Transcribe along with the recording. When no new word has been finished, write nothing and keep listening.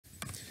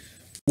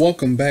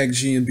Welcome back,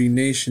 GMB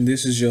Nation.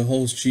 This is your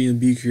host,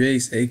 GMB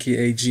Creates,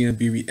 aka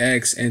GMB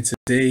Reacts, and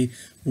today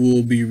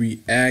we'll be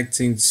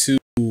reacting to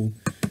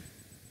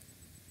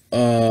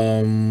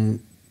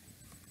YouTube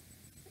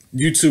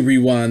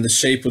Rewind, The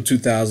Shape of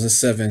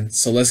 2007.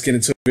 So let's get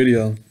into the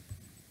video.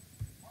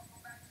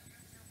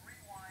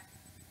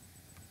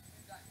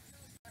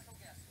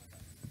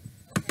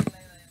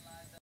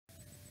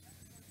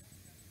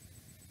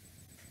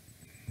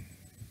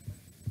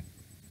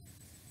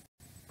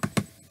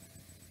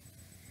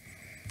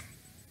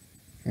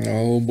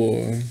 Oh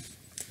boy.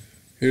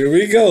 Here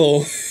we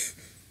go.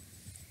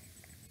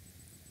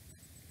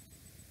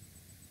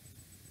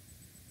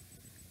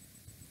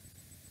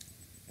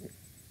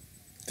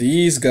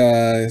 These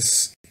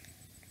guys.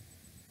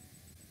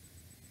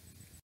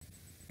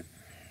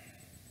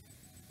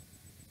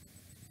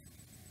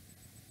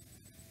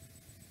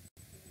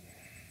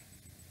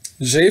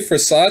 Jay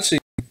Versace.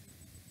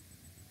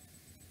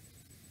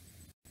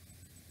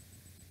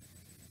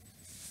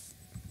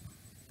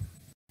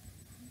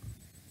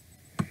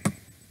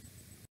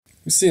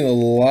 I'm seeing a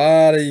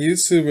lot of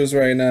YouTubers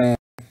right now.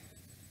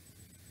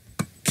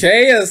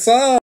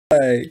 KSI,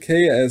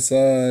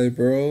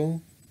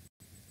 bro.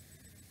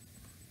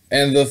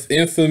 And the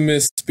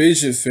infamous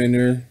fidget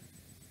spinner.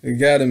 I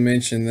gotta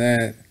mention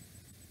that.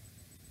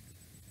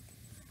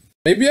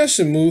 Maybe I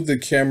should move the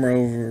camera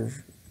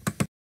over.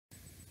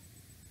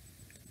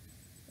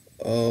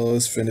 Oh,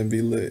 it's finna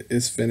be lit.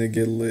 It's finna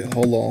get lit.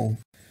 Hold on.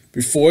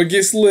 Before it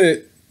gets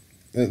lit,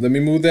 let me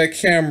move that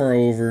camera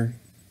over.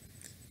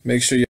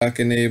 Make sure y'all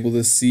can able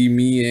to see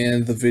me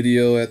and the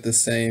video at the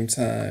same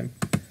time.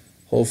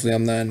 Hopefully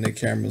I'm not in the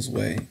camera's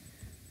way.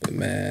 But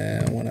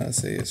man, when I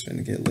say it's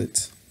finna get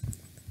lit,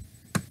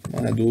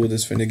 my dude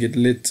is finna get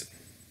lit.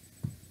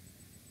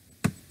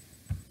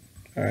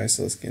 Alright,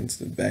 so let's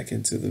get back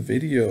into the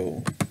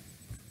video.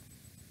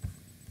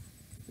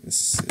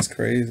 It's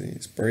crazy.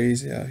 It's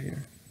crazy out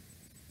here.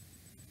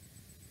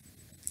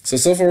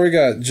 So far we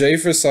got Jay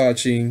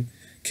Versace,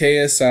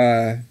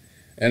 KSI,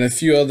 and a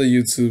few other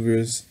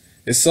YouTubers.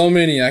 It's so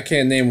many, I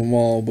can't name them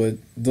all, but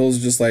those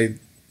are just like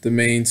the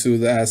main two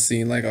that I've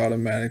seen like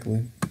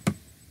automatically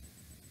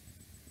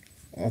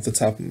off the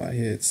top of my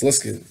head. So let's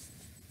get it.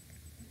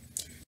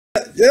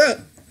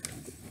 Yeah.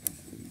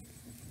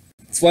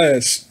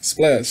 Splash,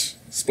 splash,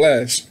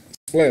 splash,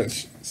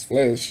 splash,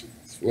 splash,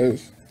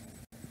 splash.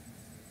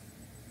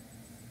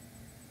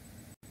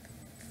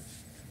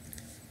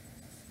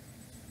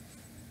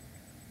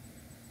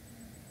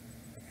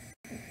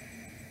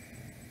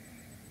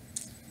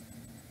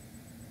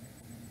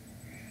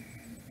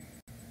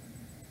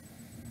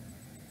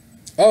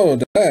 Oh,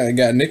 I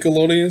got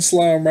Nickelodeon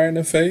slime right in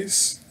the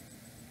face.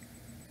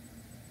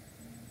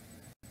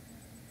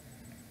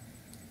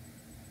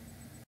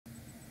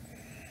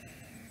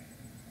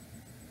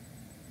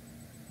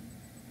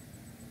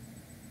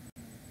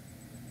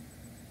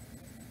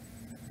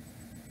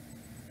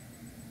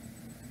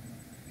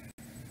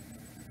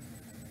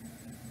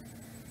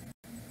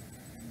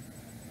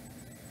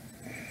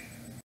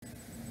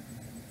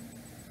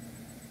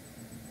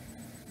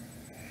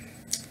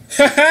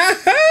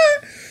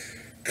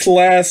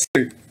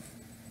 Classic.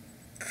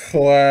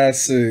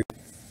 Classic.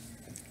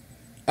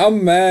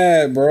 I'm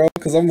mad, bro,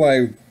 because I'm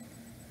like,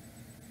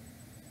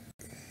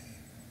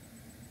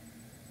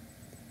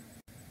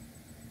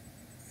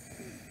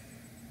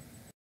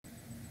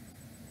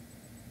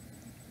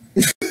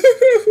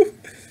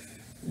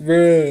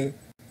 bruh,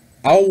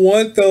 I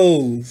want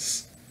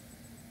those.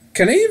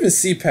 Can I even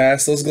see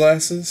past those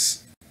glasses?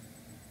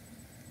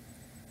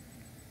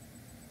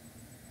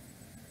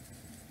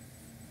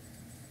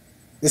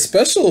 The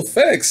special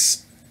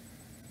effects.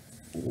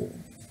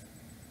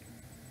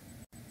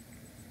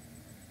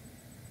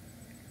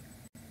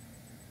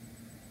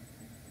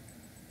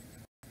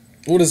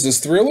 What is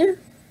this, Thriller?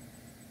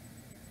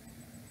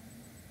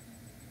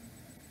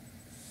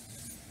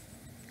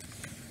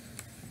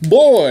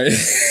 Boy.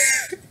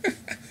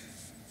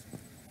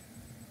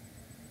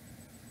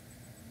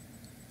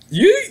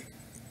 Yeet.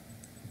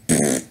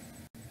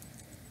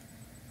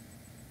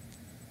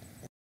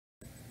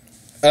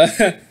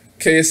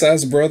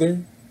 KSI's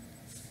brother.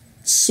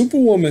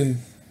 Superwoman.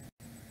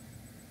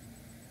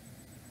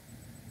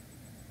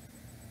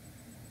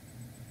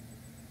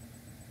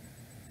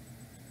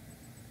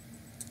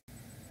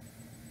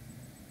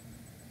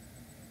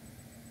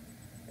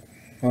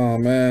 Oh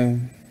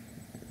man.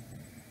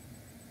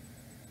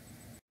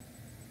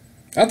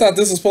 I thought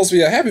this was supposed to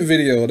be a happy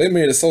video. They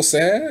made it so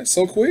sad,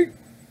 so quick.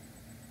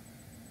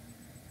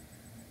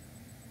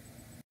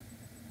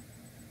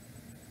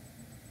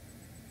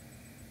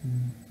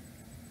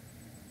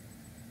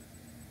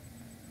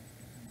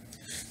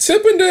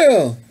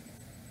 Chippendale.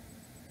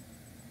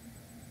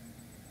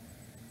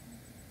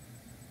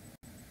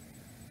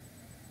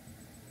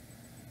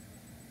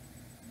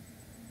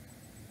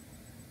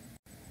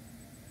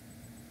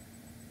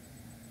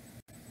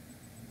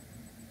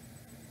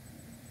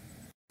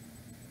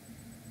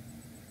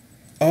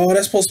 Oh,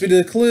 that's supposed to be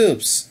the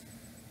Eclipse.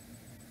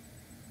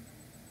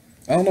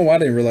 I don't know why I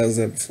didn't realize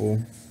that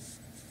before.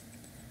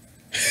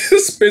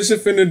 Suspension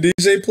from the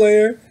DJ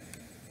player.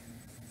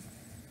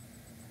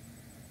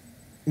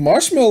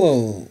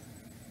 Marshmallow.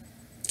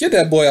 Get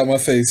that boy out my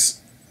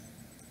face.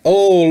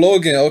 Oh,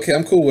 Logan. Okay,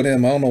 I'm cool with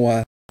him. I don't know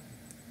why.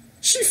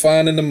 She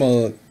fine in the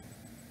mug.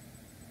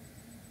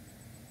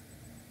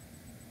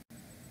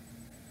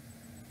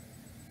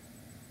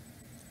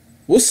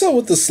 What's up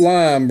with the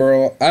slime,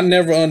 bro? I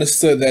never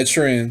understood that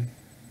trend.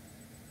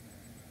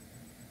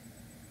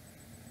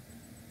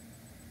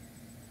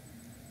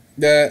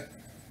 That.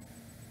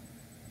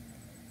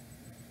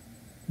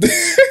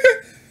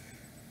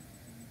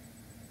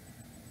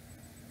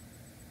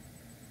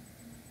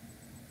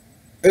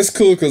 It's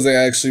cool because they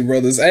actually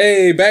brothers.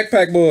 Hey,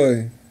 backpack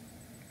boy.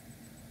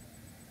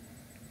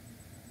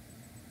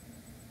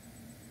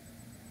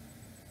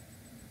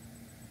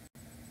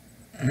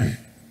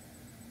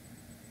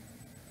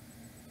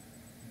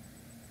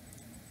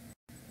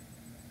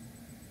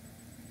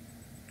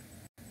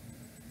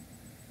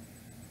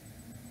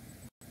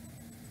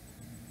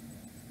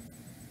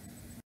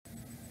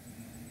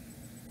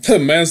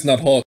 Man's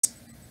not hot.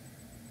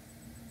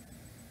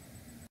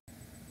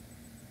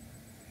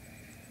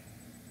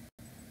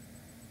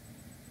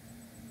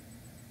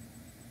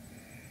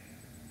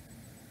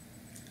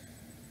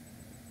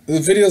 The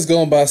video's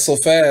going by so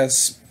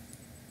fast.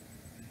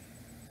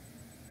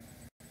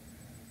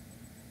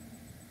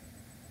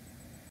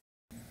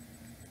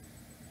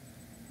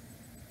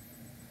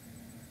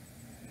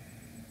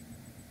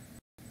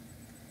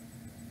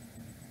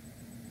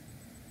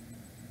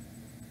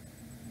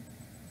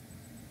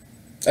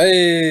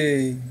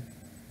 Hey.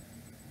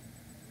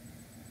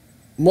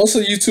 Most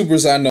of the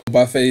YouTubers I know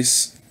by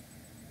face.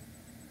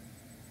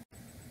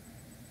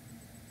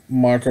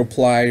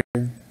 Markiplier.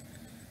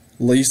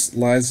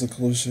 Liza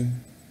Kosher.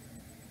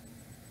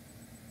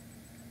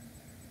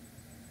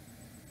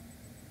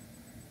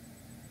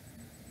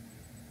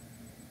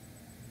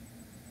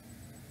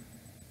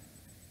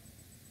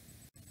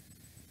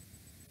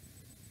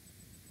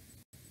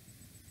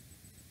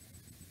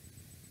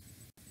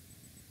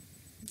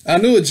 I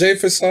knew a Jay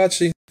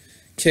Versace,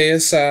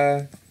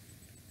 KSI,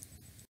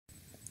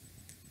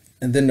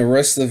 and then the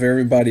rest of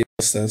everybody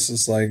else that's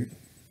just like.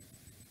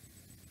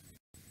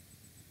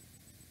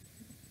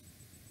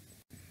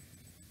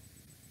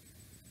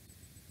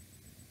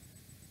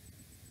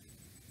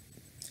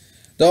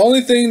 The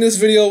only thing this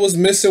video was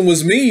missing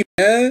was me,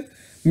 man.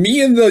 Me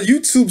and the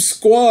YouTube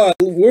squad.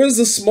 Where's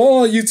the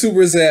small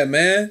YouTubers at,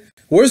 man?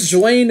 Where's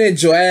Dwayne and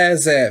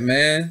Joaz at,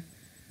 man?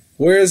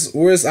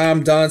 Where's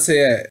I'm Dante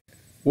at?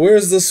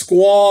 Where's the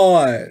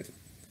squad?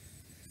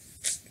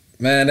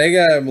 Man, they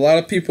got a lot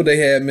of people they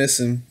had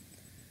missing.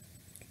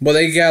 But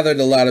they gathered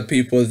a lot of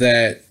people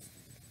that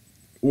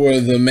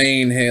were the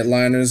main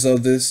headliners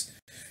of this.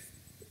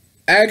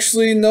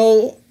 Actually,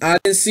 no, I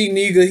didn't see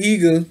Niga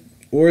Higa.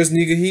 Where's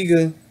Niga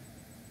Higa?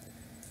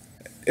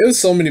 It was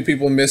so many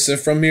people missing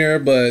from here,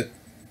 but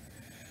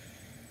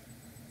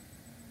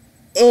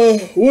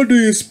what do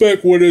you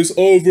expect when there's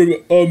over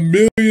a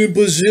million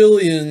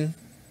bajillion?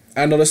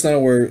 I know that's not a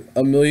word.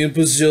 A million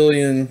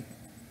bajillion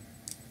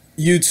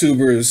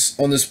YouTubers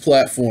on this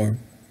platform.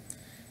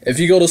 If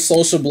you go to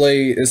Social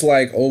Blade, it's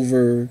like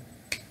over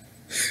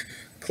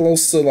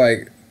close to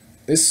like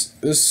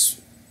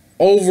it's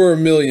over a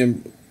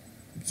million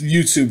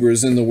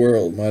YouTubers in the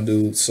world, my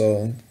dude.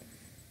 So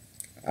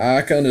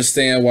I can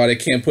understand why they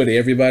can't put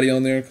everybody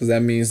on there, because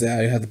that means that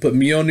I have to put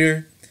me on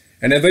there.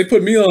 And if they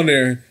put me on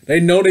there,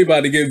 they know they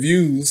about to get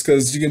views,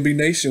 because you can be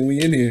nation,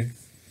 we in here.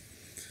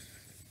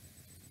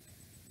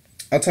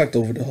 I talked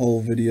over the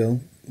whole video,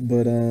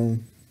 but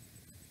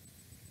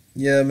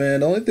yeah,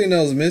 man, the only thing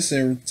that was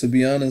missing, to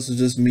be honest, was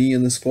just me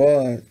and the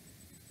squad.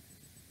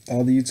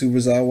 All the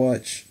YouTubers I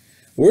watch.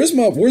 Where's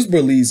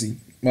Berleezy,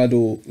 my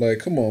dude? Like,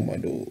 come on, my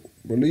dude.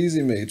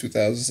 Berleezy made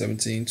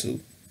 2017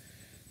 too.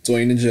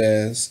 Dwayne and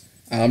Jazz.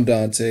 I'm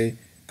Dante.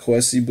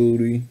 Kwesi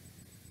Booty.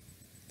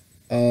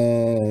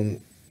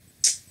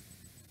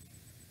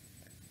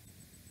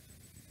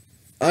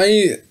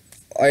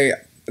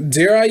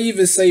 Dare I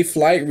even say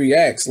Flight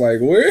Reacts?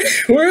 Like,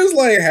 where's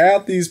like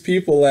half these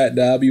people at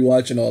that I be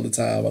watching all the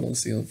time? I don't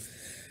see them.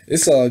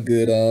 It's all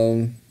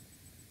good.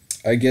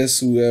 I guess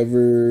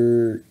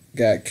whoever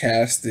got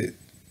casted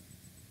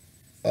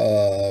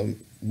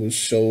was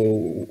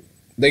show.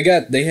 They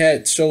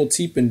had show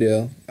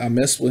Teependale. I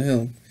messed with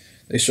him.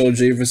 They showed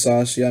Jay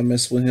Versace. I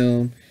messed with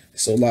him. They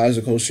showed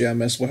Liza Koshy. I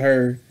messed with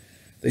her.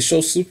 They show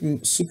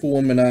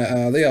Superwoman.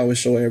 They always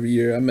show every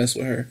year. I mess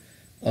with her.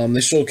 They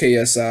show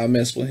KSI. I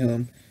mess with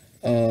him.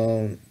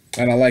 And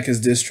I like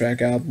his diss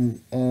track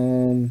album.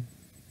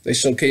 They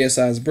showed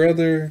KSI's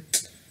brother.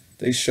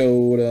 They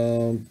showed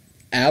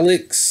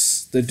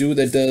Alex, the dude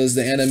that does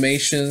the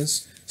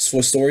animations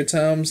for story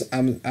times.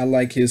 I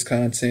like his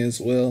content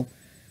as well.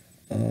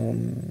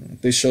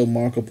 They showed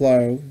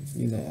Markiplier.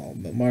 You know,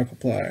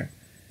 Markiplier.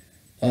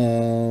 I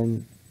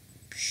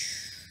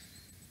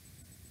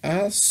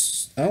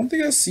don't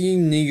think I've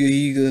seen Niga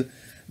Higa.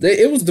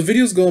 The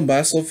videos going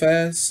by so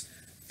fast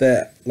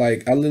that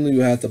like I literally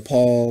would have to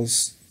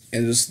pause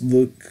and just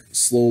look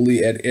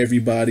slowly at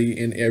everybody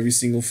in every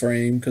single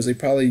frame, because they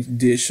probably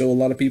did show a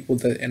lot of people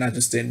that, and I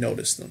just didn't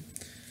notice them.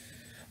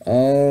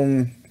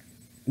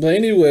 But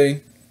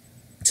anyway,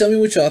 tell me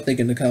what y'all think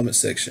in the comment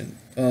section.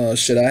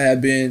 Should I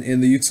have been in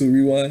the YouTube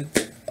Rewind?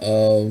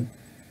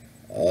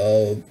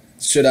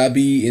 Should I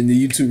be in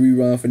the YouTube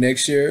Rewind for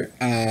next year?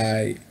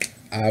 I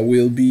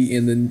will be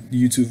in the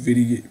YouTube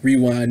video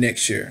Rewind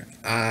next year.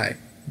 I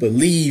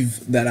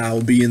believe that I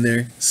will be in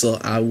there, so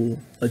I will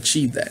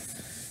achieve that.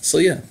 So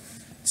yeah,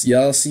 so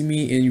y'all see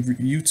me in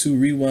YouTube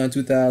Rewind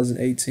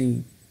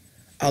 2018.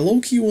 I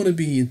low-key want to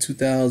be in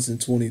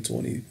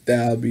 2020.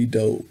 That'll be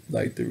dope.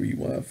 Like the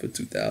Rewind for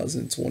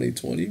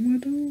 2020, my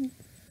dude.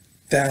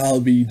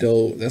 That'll be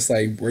dope. That's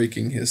like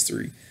breaking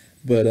history.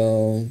 But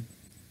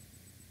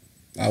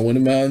I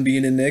wouldn't mind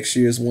being in next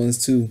year's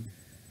ones too.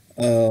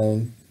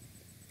 A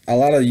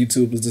lot of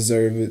YouTubers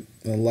deserve it.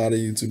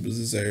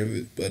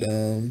 But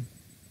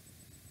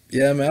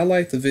yeah, man, I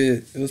liked the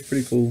vid. It was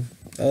pretty cool.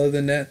 Other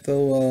than that,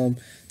 though,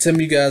 tell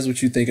me you guys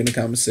what you think in the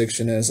comment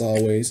section. As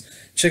always,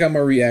 check out my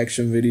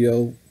reaction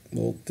video.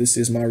 Well, this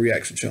is my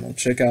reaction channel.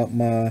 Check out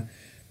my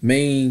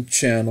main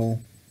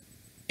channel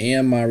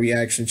and my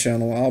reaction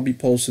channel. I'll be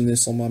posting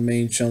this on my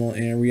main channel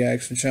and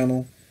reaction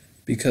channel,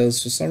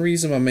 because for some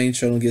reason my main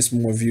channel gets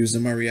more views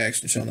than my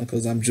reaction channel,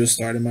 because I'm just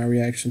starting my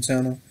reaction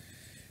channel.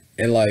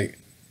 And like,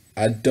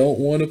 I don't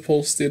want to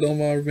post it on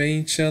my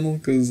main channel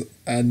because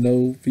I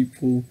know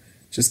people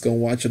just gonna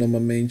watch it on my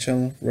main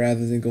channel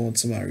rather than going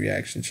to my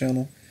reaction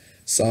channel.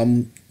 So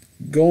I'm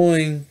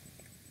going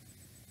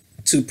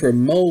to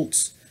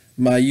promote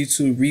my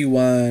YouTube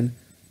Rewind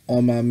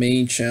on my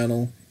main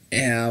channel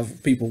and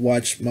have people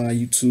watch my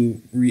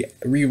YouTube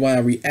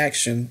Rewind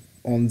reaction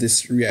on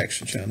this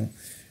reaction channel.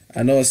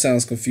 I know it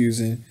sounds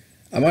confusing.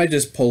 I might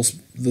just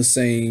post the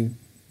same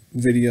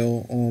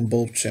video on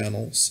both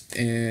channels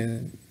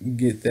and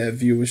get that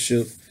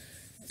viewership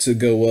to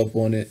go up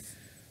on it.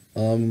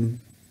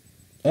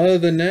 Other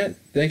than that,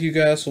 thank you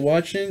guys for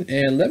watching,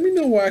 and let me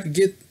know where I can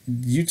get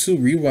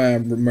YouTube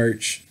Rewind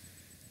merch.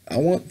 I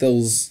want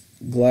those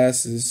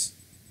glasses.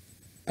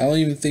 I'm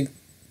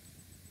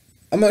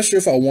not sure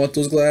if I want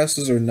those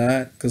glasses or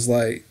not, because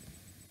like,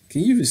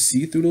 can you even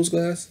see through those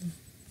glasses?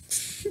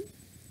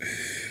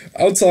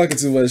 I'm talking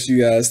too much,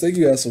 you guys. Thank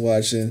you guys for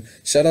watching.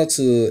 Shout out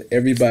to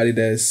everybody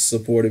that's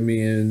supported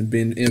me and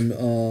been in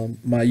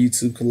my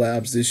YouTube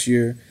collabs this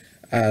year.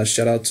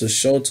 Shout out to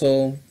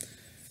Shoto.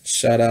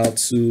 Shout out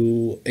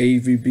to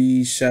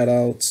AVB. Shout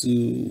out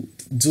to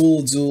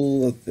Duel.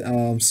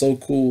 So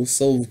cool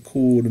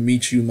to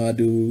meet you, my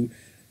dude.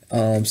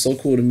 So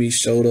cool to meet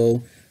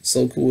Shoto.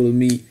 So cool to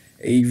meet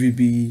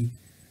AVB.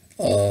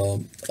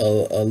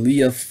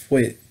 Aaliyah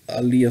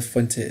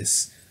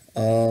Fuentes.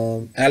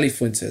 Ali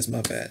Fuentes,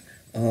 my bad.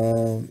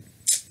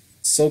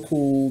 So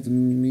cool to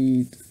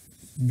meet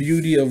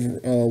Beauty of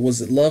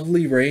was it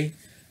Lovely Ray?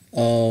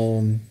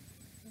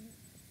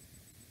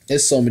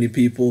 There's so many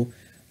people.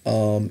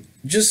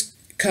 Just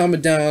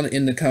comment down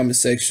in the comment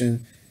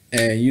section,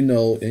 and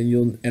I'll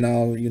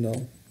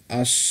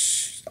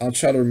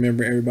try to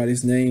remember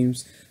everybody's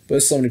names, but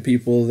there's so many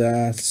people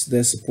that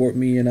support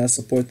me and I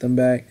support them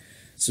back.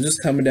 So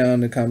just comment down in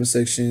the comment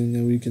section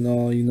and we can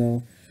all,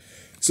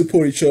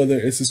 support each other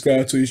and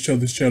subscribe to each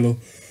other's channel.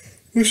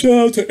 Well, shout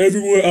out to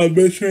everyone I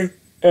mentioned,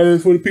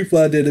 and for the people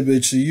I didn't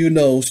mention, you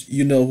know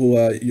who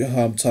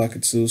I'm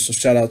talking to. So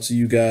shout out to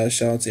you guys.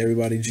 Shout out to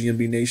everybody.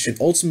 GMB Nation,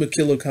 Ultimate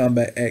Killer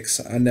Combat X.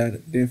 I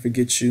didn't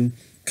forget you.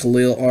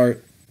 Khalil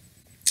Art.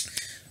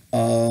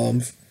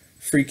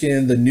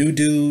 Freaking the new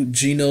dude,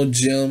 Gino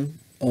Jim.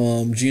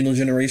 Gino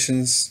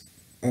Generations.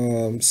 So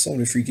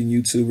many freaking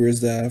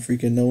YouTubers that I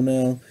freaking know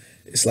now.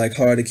 It's like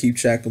hard to keep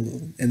track of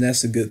them, and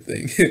that's a good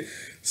thing.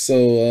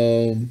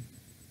 So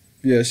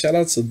yeah, shout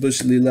out to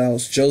Bush Lee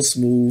Louse, Joe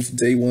Smooth,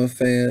 Day One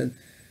Fan,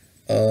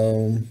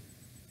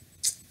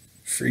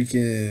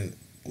 freaking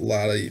a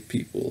lot of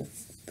people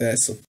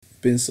that's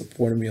been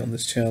supporting me on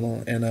this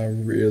channel, and I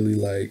really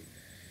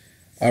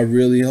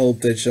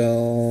hope that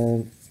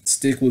y'all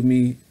stick with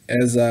me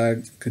as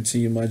I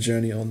continue my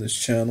journey on this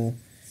channel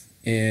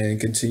and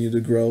continue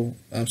to grow.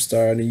 I'm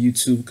starting a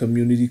YouTube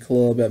community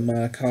club at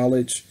my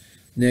college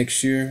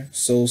next year,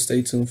 so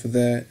stay tuned for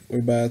that. We're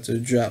about to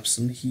drop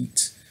some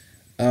heat.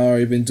 I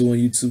already been doing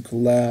YouTube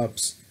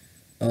collabs,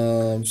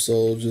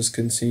 so just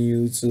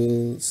continue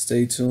to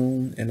stay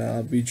tuned, and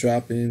I'll be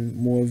dropping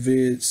more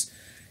vids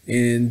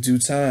in due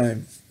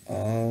time.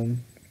 I'll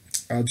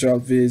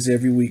drop vids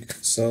every week,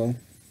 so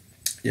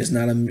there's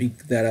not a week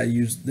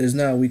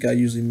I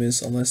usually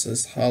miss unless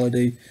it's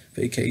holiday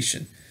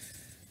vacation,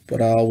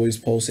 but I always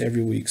post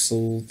every week.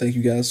 So thank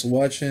you guys for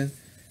watching,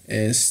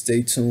 and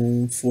stay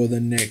tuned for the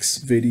next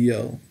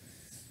video.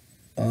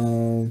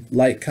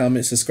 Like,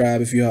 comment,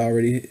 subscribe if you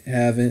already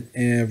haven't,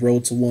 and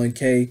road to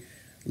 1K.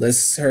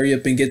 Let's hurry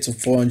up and get to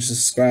 400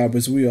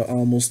 subscribers. We are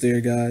almost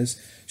there, guys.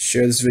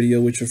 Share this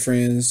video with your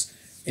friends,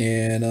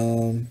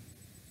 and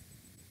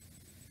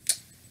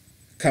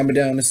comment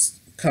down in the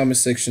comment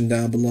section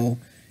down below,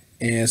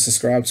 and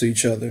subscribe to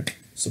each other.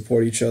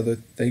 support each other.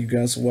 Thank you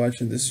guys for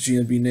watching. This is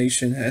GMB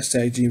Nation.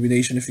 Hashtag GMB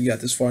Nation if you got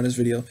this far in this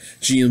video.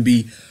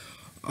 GMB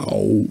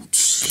out.